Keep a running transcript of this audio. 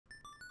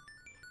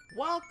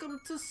Welcome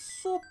to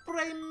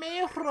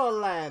Supremero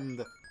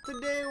Land.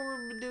 Today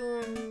we're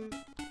doing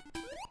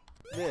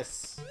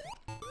this.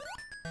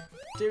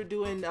 We're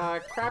doing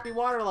crappy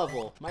water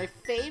level. My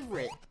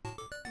favorite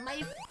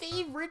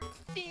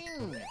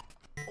thing.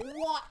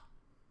 What?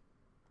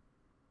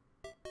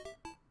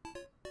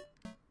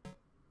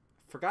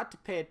 Forgot to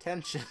pay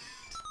attention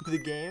to the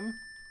game.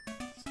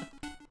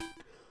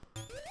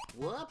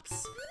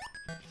 Whoops.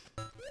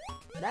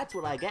 That's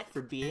what I get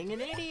for being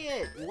an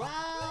idiot.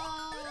 Wow.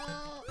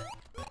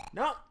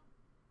 Nope.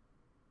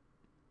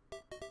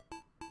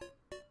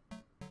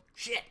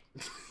 Shit.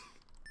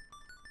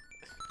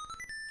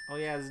 Oh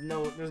yeah,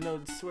 there's no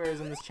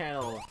swears in this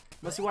channel.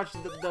 Unless you watch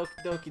the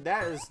Doki,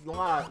 that is a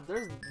lot.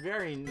 There's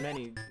very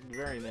many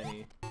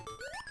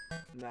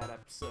in that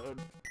episode.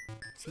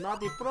 It's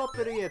not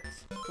appropriate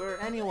for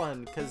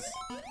anyone, because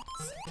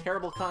it's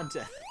terrible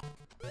content.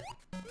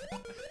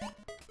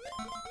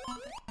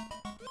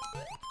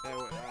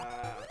 Well,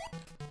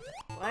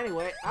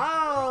 anyway,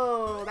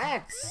 oh,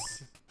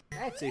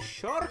 that's a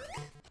shark.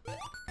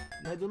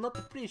 I do not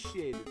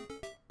appreciate it.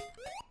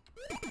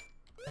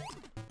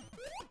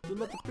 Do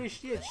not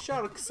appreciate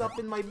sharks up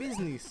in my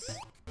business.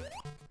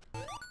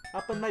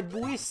 Up in my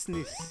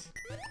business.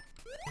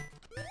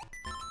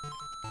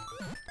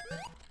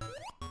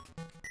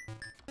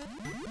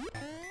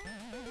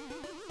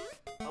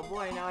 Oh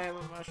boy, now I have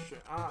a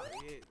mushroom. Ah,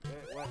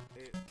 what?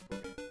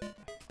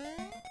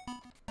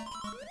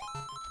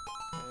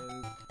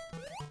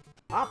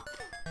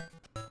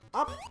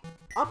 And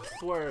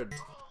upward.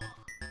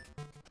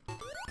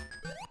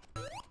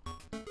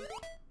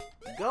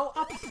 Go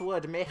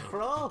upward,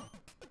 Mejro.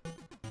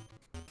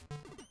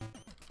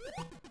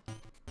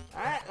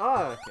 Alright,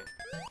 oh, okay.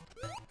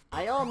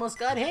 I almost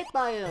got hit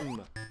by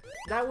him.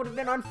 That would have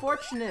been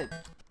unfortunate.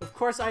 Of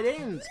course I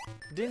didn't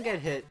get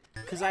hit,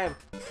 because I have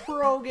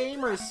pro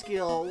gamer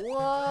skill.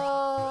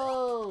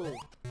 Whoa!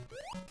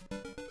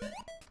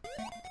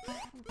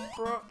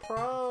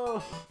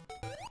 Pro.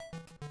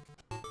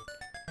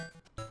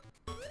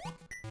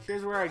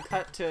 Here's where I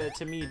cut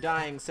to me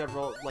dying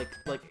several, like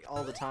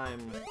all the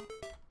time.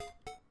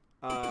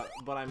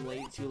 But I'm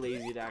too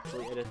lazy to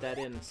actually edit that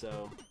in,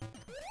 so.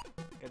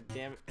 God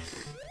damn it.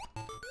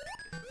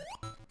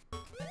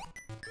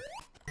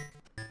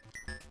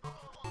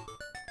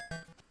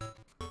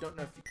 Don't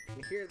know if you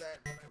can hear that,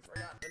 but I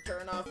forgot to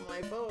turn off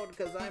my phone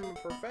because I'm a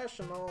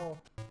professional.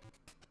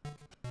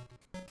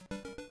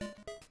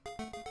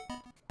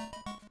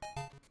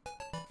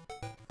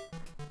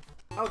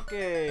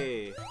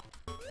 Okay.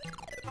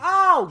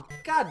 Oh,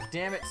 god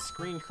damn it,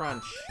 screen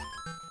crunch.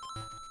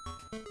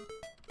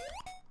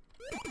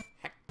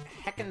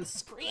 Heckin'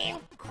 screen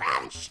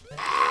crunch.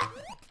 Ah!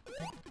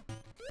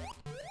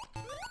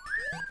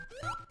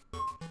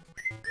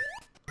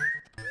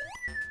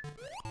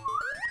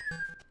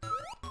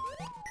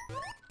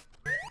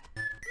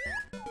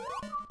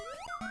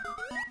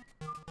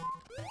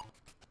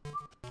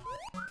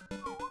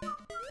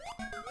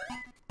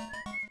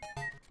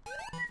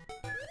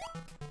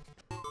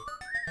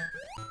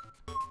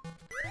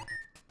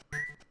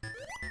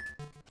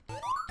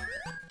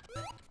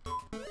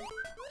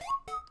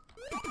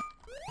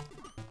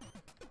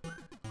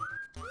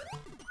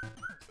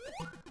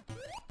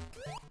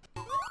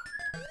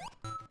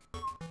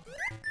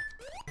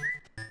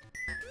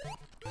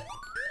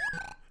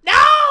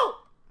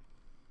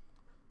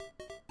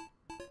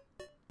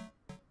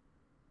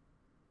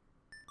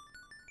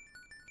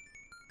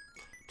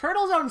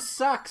 Turtle Zone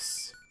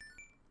sucks.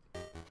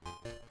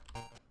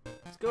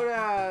 Let's go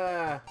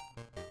to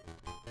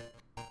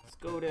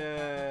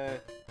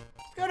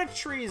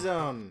Tree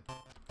Zone.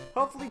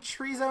 Hopefully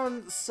Tree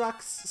Zone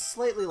sucks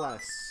slightly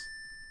less.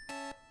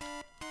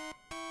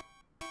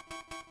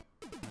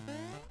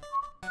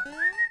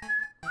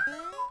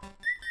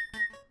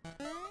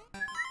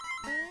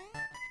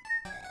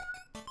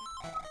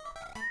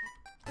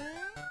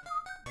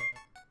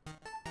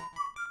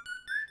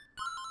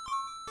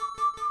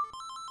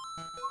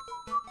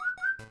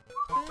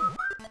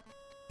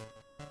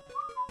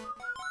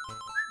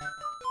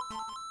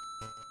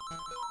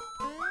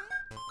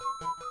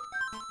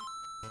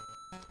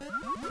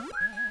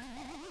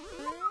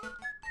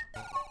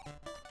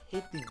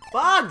 Hate these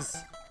bugs!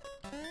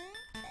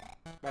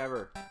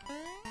 Whatever.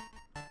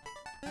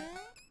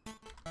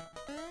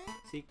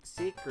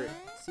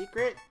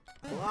 Secret?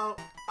 Hello?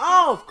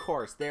 Oh, of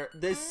course!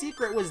 The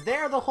secret was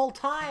there the whole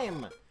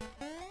time!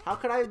 How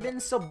could I have been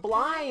so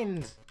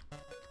blind?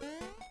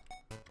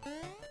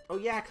 Oh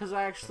yeah, because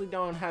I actually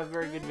don't have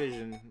very good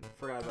vision.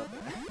 Forgot about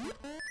that.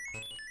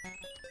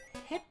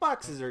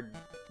 Hitboxes are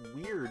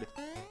weird.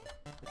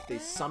 Like, they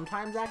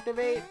sometimes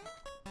activate.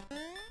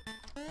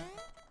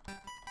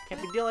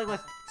 Can't be dealing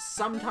with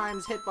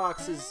sometimes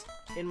hitboxes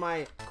in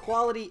my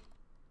quality.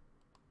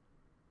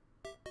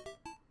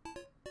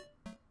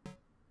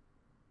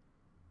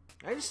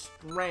 I just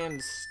ran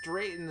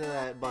straight into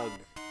that bug.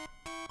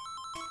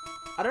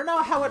 I don't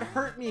know how it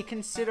hurt me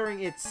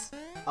considering it's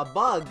a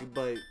bug,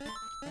 but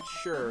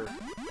sure.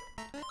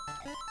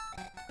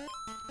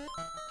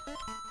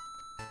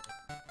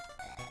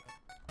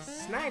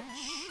 Snatch!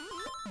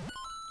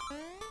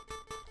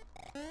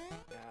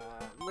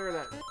 Look at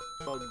that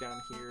bug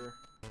down here.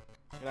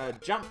 Gonna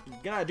jump,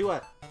 gonna do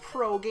a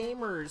pro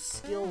gamer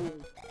skill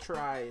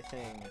try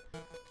thing.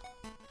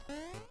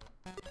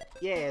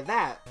 Yeah,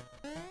 that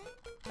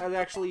was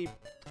actually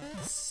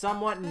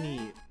somewhat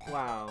neat.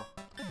 Wow.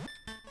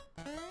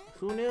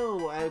 Who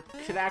knew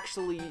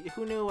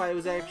who knew I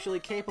was actually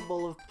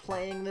capable of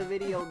playing the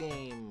video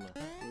game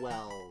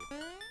well?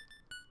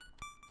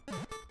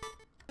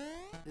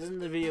 Isn't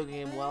the video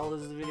game well?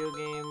 Is the video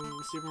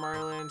game Super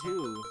Mario Land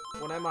 2?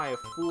 What am I, a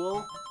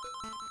fool?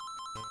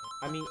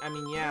 I mean,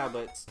 yeah,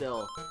 but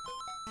still.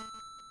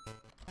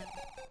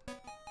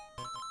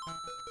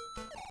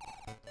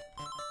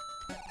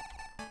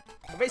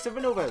 Evasive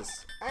maneuvers!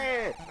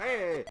 Hey!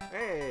 Hey!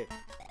 Hey!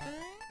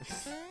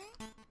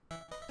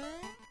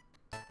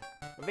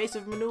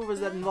 Evasive maneuvers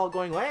that involve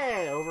going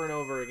way over and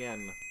over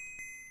again.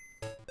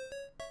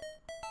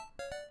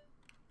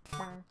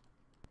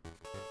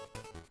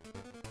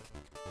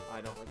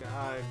 I don't like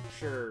it.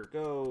 Sure,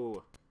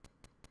 go.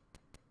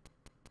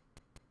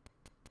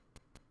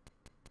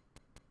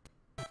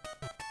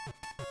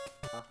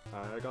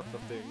 I got the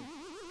thing.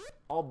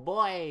 Oh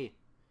boy!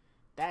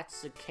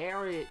 That's a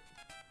carrot.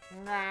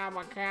 Grab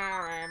a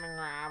carrot and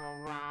grab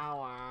a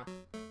flower.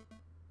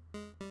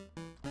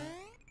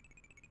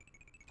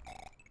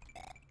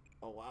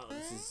 Oh wow,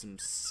 this is some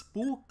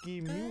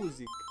spooky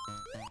music.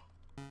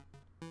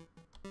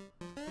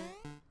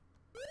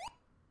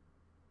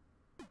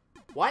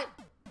 What?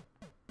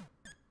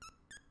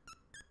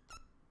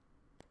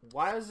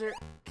 Why is there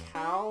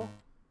cow?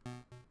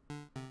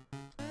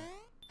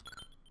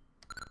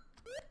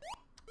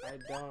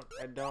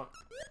 I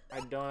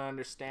don't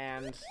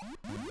understand.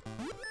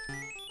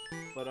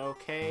 But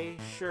okay,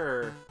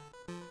 sure.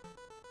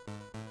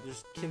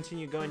 Just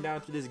continue going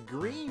down to this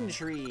green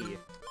tree.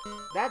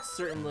 That's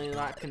certainly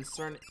not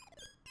concerning.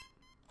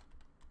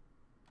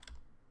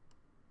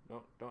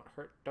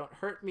 Don't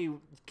hurt me,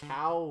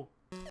 cow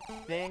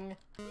thing.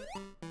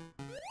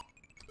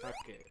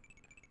 Okay.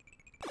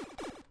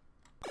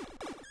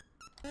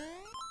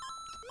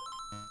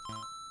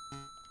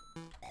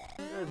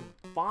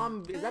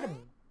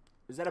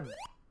 Is that a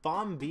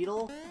bomb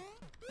beetle?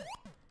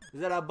 Is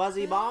that a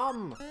buzzy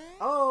bomb?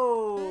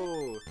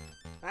 Oh,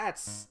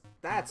 that's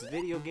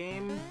video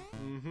game.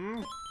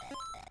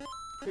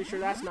 Pretty sure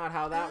that's not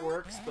how that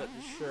works, but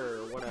sure,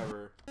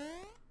 whatever.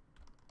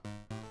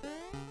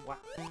 What?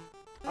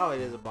 Oh,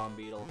 it is a bomb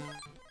beetle.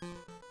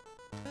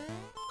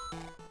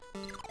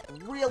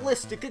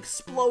 Realistic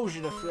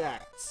explosion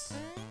effects.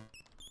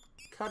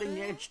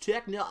 Cutting edge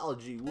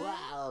technology.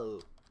 Wow.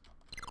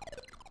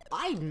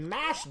 I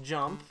mash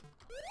jump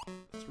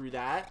through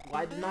that.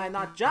 Why didn't I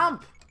not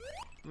jump?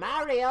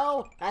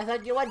 Mario, I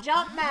thought you were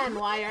Jumpman.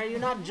 Why are you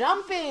not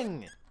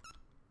jumping?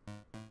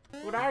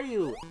 What are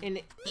you, an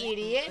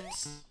idiot?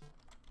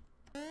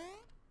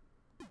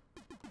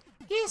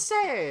 Yes,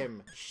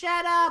 Sam.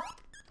 Shut up.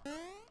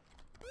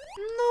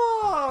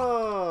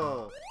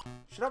 No.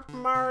 Shut up,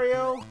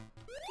 Mario. No,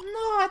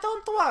 I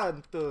don't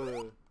want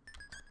to.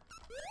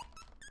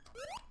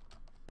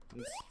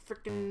 Let's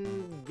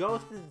frickin' go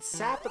through the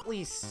sap at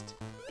least,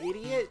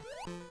 idiot.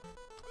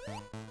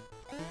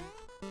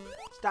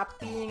 Stop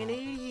being an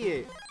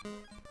idiot.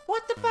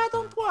 What if I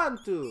don't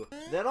want to?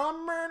 Then I'll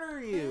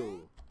murder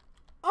you.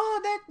 Oh,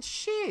 that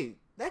shit.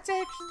 That's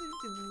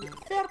actually a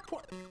fair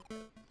point.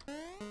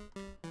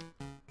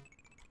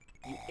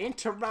 You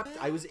interrupt.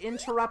 I was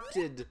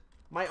interrupted.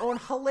 My own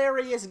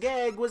hilarious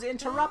gag was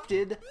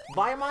interrupted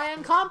by my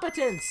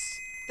incompetence.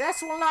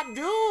 This will not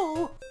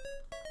do.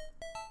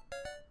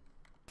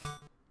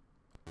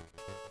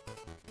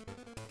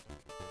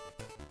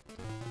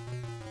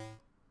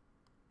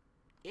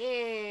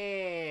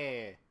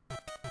 Yeah.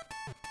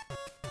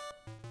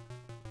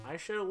 I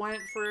should have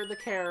went for the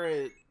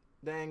carrot.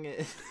 Dang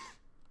it.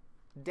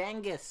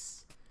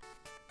 Dangus.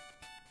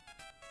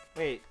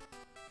 Wait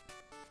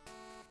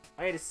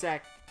a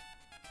sec.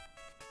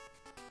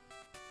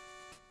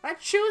 I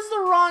choose the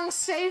wrong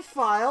save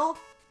file.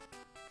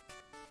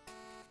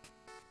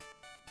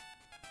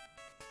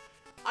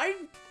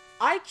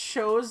 I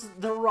chose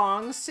the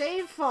wrong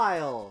save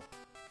file.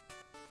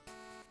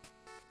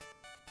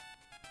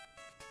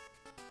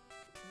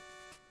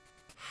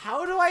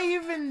 How do I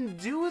even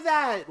do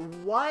that?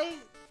 Why?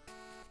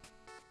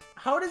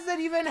 How does that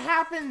even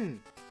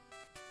happen?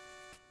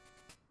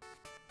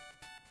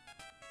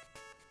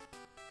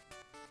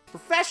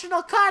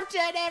 Professional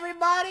content,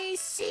 everybody!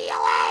 See you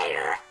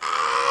later!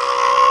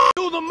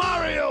 Do the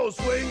Mario,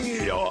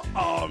 swing your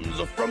arms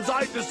from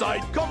side to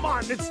side. Come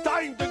on, it's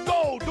time to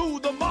go. Do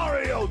the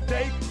Mario,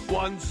 take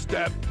one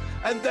step,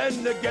 and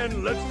then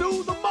again, let's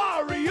do the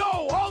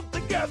Mario all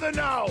together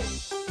now.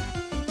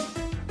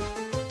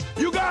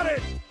 You got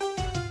it!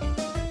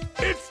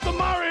 It's the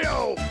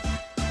Mario!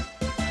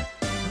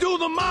 Do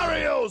the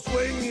Mario,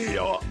 swing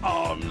your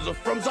arms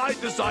from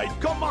side to side.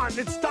 Come on,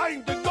 it's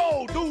time to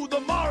go. Do the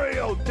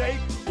Mario, take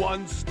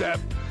one step,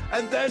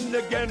 and then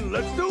again,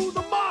 let's do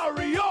the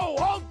Mario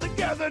all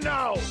together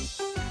now.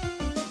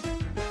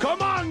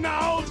 Come on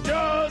now,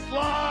 just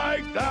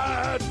Da